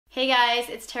Hey guys,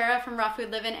 it's Tara from Raw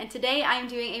Food Livin', and today I'm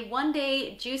doing a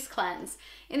one-day juice cleanse.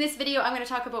 In this video, I'm going to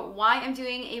talk about why I'm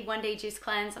doing a one-day juice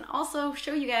cleanse and also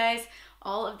show you guys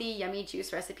all of the yummy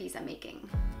juice recipes I'm making.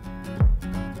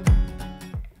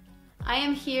 I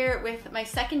am here with my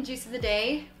second juice of the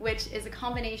day, which is a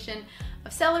combination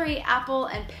of celery, apple,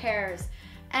 and pears.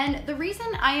 And the reason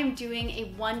I am doing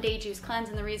a one-day juice cleanse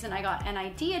and the reason I got an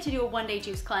idea to do a one-day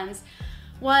juice cleanse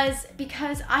was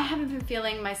because I haven't been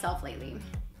feeling myself lately.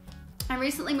 I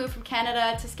recently moved from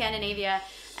Canada to Scandinavia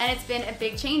and it's been a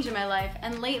big change in my life,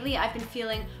 and lately I've been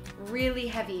feeling really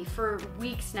heavy for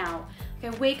weeks now. I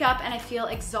wake up and I feel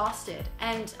exhausted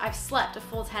and I've slept a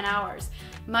full 10 hours.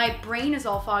 My brain is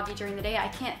all foggy during the day. I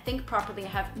can't think properly. I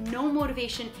have no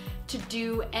motivation to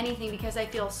do anything because I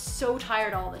feel so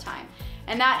tired all the time.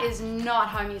 And that is not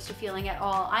how I'm used to feeling at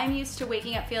all. I'm used to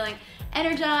waking up feeling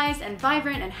energized and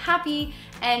vibrant and happy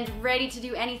and ready to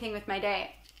do anything with my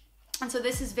day. And so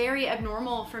this is very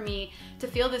abnormal for me to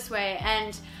feel this way,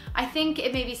 and I think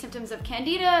it may be symptoms of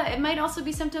candida. It might also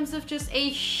be symptoms of just a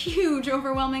huge,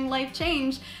 overwhelming life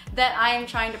change that I am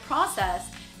trying to process.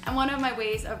 And one of my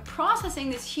ways of processing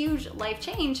this huge life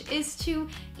change is to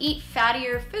eat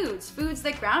fattier foods, foods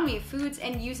that ground me, foods,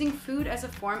 and using food as a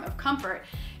form of comfort.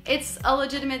 It's a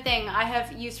legitimate thing. I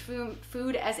have used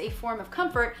food as a form of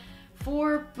comfort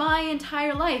for my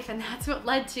entire life, and that's what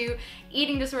led to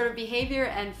eating disorder behavior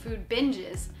and food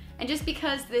binges. And just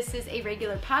because this is a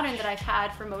regular pattern that I've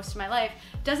had for most of my life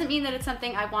doesn't mean that it's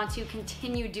something I want to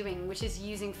continue doing, which is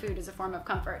using food as a form of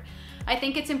comfort. I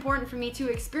think it's important for me to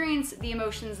experience the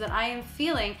emotions that I am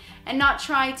feeling and not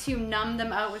try to numb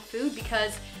them out with food,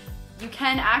 because you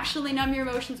can actually numb your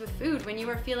emotions with food. When you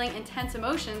are feeling intense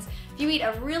emotions, if you eat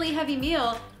a really heavy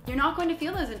meal, you're not going to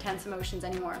feel those intense emotions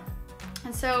anymore.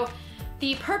 And so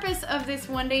the purpose of this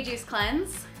one-day juice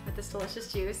cleanse with this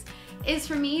delicious juice is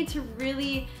for me to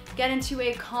really get into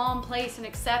a calm place and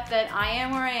accept that I am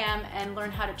where I am and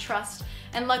learn how to trust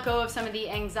and let go of some of the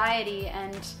anxiety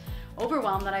and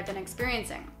overwhelm that I've been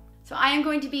experiencing. So I am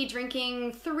going to be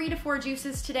drinking 3 to 4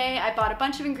 juices today. I bought a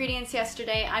bunch of ingredients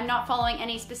yesterday. I'm not following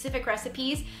any specific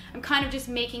recipes. I'm kind of just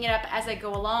making it up as I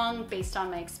go along based on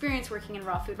my experience working in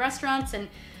raw food restaurants and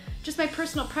just my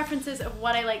personal preferences of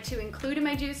what I like to include in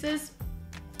my juices.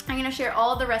 I'm going to share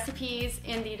all of the recipes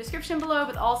in the description below,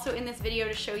 but also in this video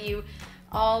to show you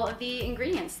all of the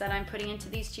ingredients that I'm putting into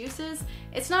these juices.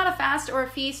 It's not a fast or a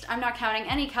feast. I'm not counting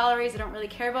any calories. I don't really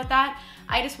care about that.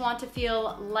 I just want to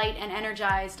feel light and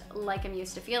energized like I'm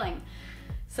used to feeling.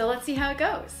 So let's see how it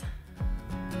goes.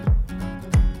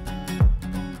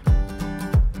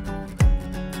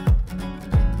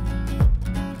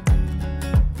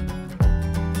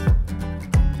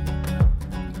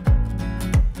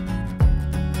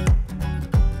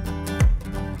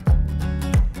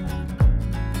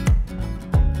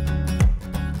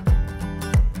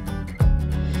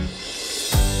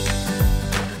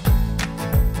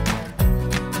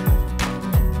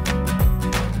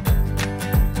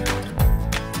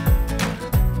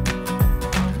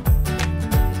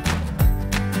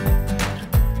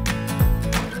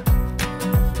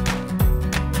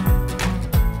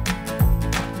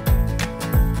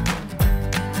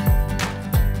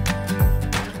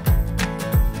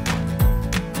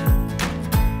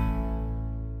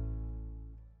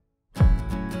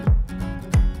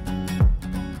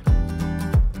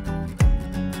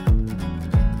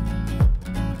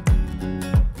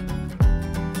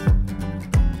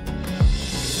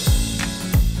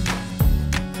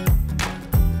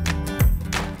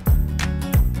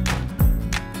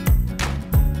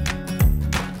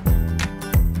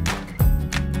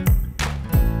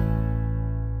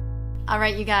 All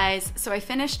right, you guys, so I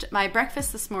finished my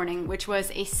breakfast this morning, which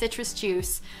was a citrus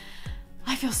juice.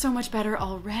 I feel so much better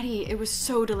already. It was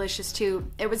so delicious too.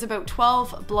 It was about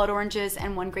 12 blood oranges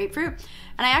and 1 grapefruit.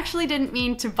 And I actually didn't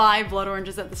mean to buy blood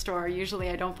oranges at the store. Usually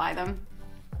I don't buy them,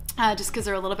 just because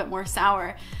they're a little bit more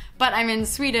sour. But I'm in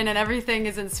Sweden and everything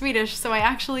is in Swedish, so I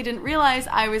actually didn't realize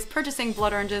I was purchasing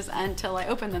blood oranges until I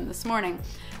opened them this morning.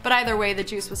 But either way, the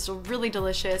juice was still really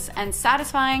delicious and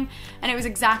satisfying, and it was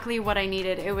exactly what I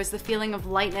needed. It was the feeling of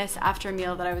lightness after a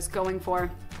meal that I was going for.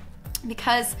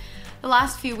 Because the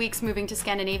last few weeks moving to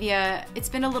Scandinavia, it's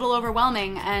been a little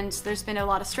overwhelming, and there's been a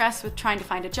lot of stress with trying to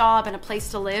find a job and a place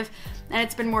to live, and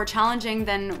it's been more challenging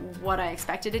than what I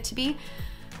expected it to be.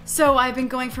 So I've been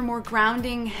going for more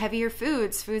grounding, heavier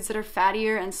foods that are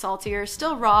fattier and saltier,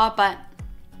 still raw, but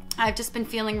I've just been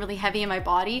feeling really heavy in my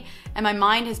body and my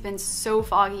mind has been so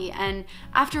foggy. And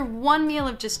after one meal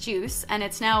of just juice, and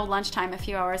it's now lunchtime a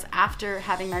few hours after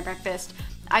having my breakfast,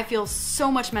 I feel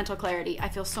so much mental clarity. I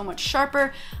feel so much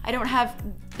sharper. I don't have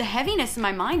the heaviness in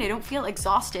my mind. I don't feel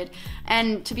exhausted.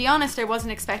 And to be honest, I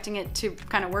wasn't expecting it to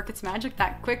kind of work its magic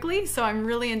that quickly, so I'm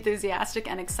really enthusiastic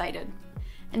and excited.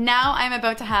 And now I'm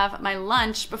about to have my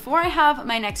lunch. Before I have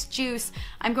my next juice,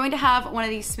 I'm going to have one of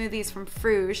these smoothies from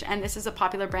Fruge, and this is a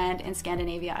popular brand in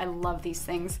Scandinavia. I love these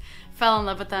things. Fell in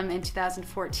love with them in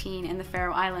 2014 in the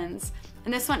Faroe Islands.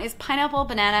 And this one is pineapple,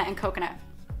 banana, and coconut.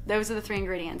 Those are the 3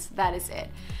 ingredients. That is it.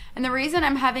 And the reason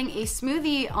I'm having a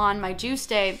smoothie on my juice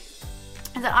day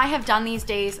is that I have done these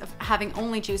days of having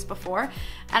only juice before,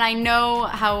 and I know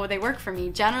how they work for me.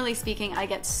 Generally speaking, I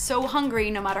get so hungry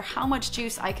no matter how much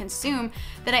juice I consume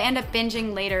that I end up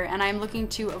binging later, and I'm looking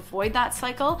to avoid that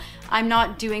cycle. I'm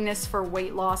not doing this for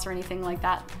weight loss or anything like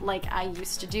that like I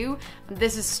used to do.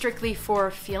 This is strictly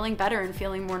for feeling better and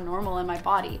feeling more normal in my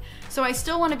body. So I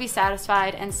still want to be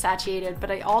satisfied and satiated,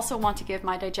 but I also want to give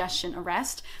my digestion a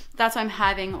rest. That's why I'm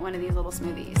having one of these little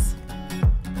smoothies.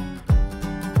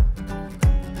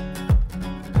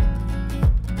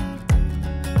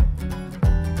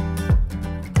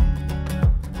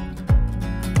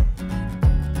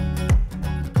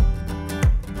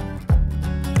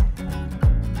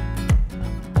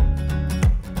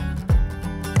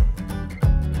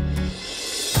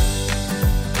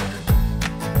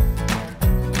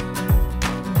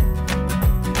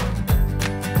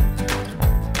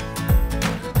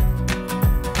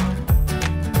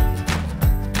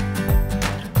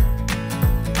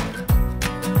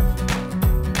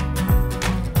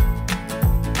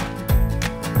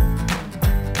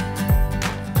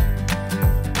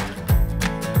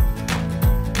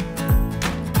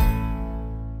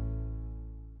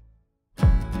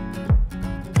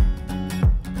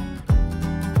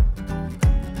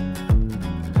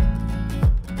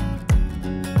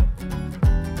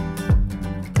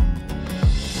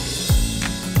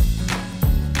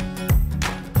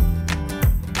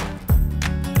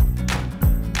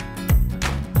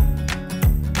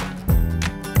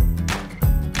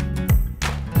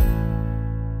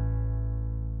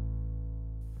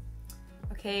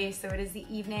 Okay, so it is the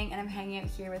evening and I'm hanging out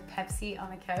here with Pepsi on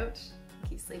the couch.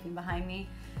 He's sleeping behind me.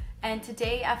 And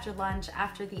today after lunch,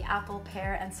 after the apple,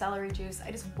 pear, and celery juice, I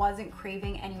just wasn't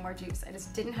craving any more juice. I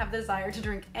just didn't have the desire to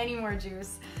drink any more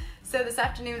juice. So this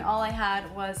afternoon, all I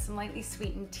had was some lightly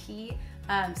sweetened tea,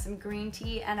 some green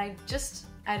tea, and I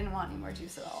didn't want any more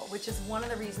juice at all, which is one of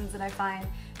the reasons that I find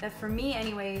that for me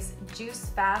anyways, juice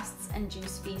fasts and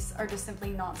juice feasts are just simply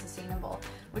not sustainable,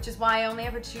 which is why I only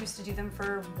ever choose to do them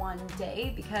for one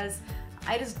day, because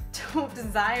I just don't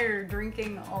desire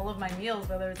drinking all of my meals,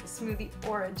 whether it's a smoothie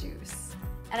or a juice.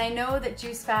 And I know that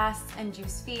juice fasts and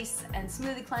juice feasts and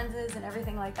smoothie cleanses and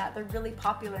everything like that, they're really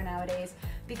popular nowadays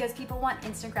because people want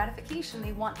instant gratification,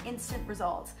 they want instant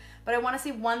results. But I want to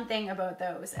say one thing about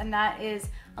those, and that is,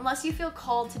 unless you feel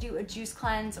called to do a juice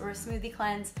cleanse or a smoothie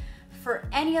cleanse for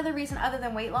any other reason other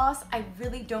than weight loss, I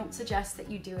really don't suggest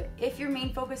that you do it. If your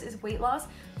main focus is weight loss,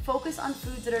 focus on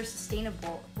foods that are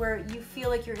sustainable, where you feel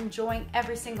like you're enjoying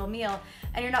every single meal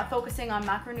and you're not focusing on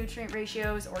macronutrient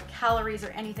ratios or calories or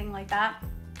anything like that.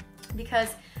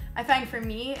 Because I find for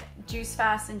me, juice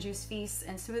fasts and juice feasts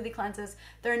and smoothie cleanses,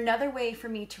 they're another way for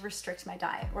me to restrict my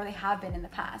diet, or they have been in the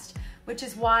past, which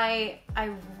is why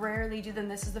I rarely do them.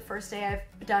 This is the first day I've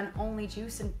done only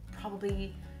juice in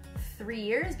probably 3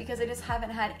 years because I just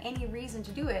haven't had any reason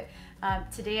to do it.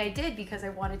 Today I did because I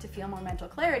wanted to feel more mental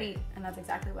clarity, and that's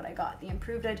exactly what I got. The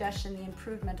improved digestion, the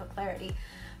improved mental clarity.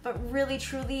 But really,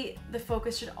 truly, the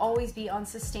focus should always be on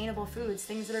sustainable foods,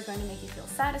 things that are going to make you feel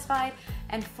satisfied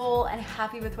and full and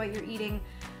happy with what you're eating.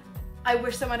 I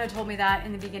wish someone had told me that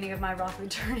in the beginning of my raw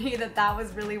food journey, that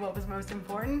was really what was most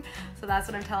important. So that's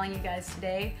what I'm telling you guys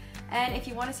today. And if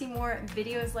you want to see more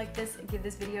videos like this, give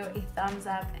this video a thumbs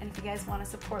up. And if you guys want to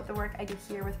support the work I do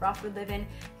here with Raw Food Livin', you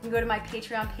can go to my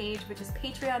Patreon page, which is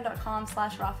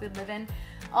patreon.com/rawfoodlivin'.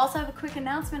 Also have a quick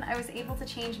announcement. I was able to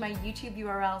change my YouTube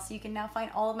URL, so you can now find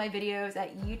all of my videos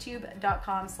at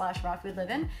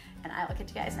youtube.com/rawfoodlivin'. And I will catch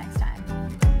you guys next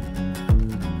time.